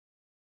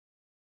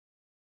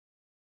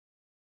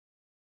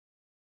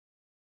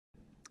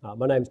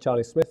My name's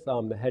Charlie Smith.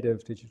 I'm the Head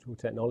of Digital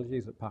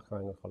Technologies at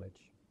Pakuranga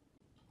College.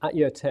 At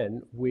Year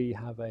 10, we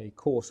have a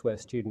course where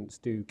students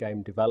do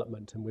game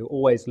development, and we're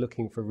always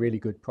looking for really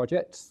good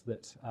projects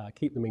that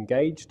keep them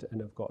engaged and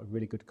have got a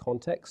really good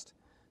context.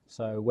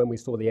 So when we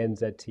saw the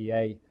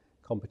NZTA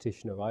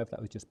competition arrive,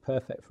 that was just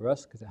perfect for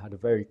us because it had a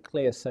very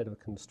clear set of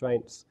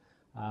constraints,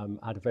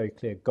 had a very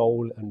clear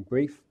goal and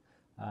brief,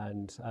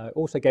 and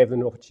also gave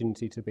them an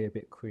opportunity to be a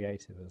bit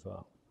creative as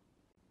well.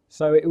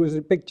 So it was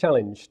a big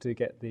challenge to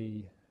get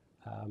the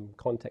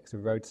context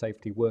of road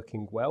safety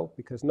working well,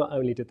 because not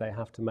only did they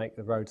have to make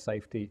the road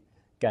safety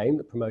game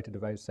that promoted the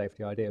road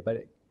safety idea, but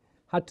it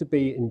had to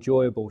be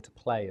enjoyable to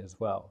play as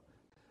well.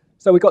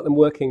 So we got them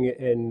working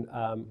in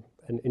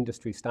an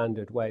industry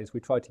standard ways. We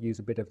tried to use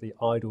a bit of the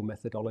IDLE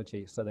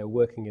methodology. So they were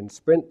working in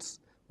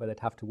sprints where they'd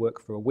have to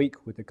work for a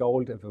week with the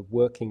goal of a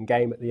working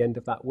game at the end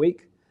of that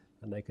week,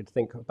 and they could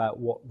think about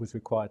what was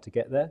required to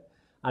get there.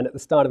 And at the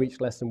start of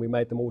each lesson, we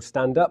made them all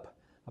stand up,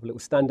 have a little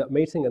stand-up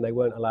meeting, and they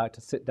weren't allowed to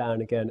sit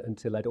down again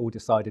until they'd all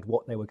decided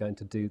what they were going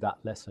to do that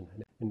lesson.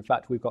 In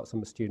fact, we've got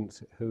some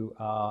students who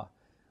are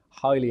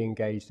highly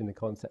engaged in the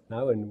concept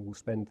now and will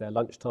spend their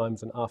lunch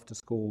times and after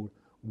school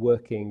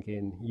working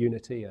in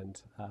Unity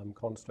and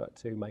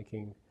Construct 2,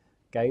 making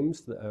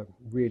games that are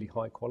really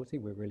high quality.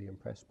 We're really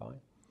impressed by.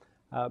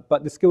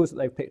 But the skills that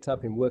they've picked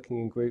up in working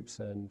in groups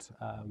and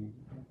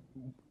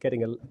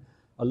getting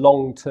a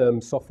long-term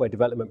software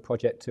development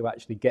project to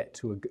actually get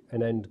to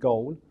an end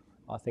goal,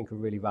 I think are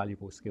really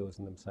valuable skills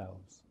in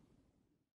themselves.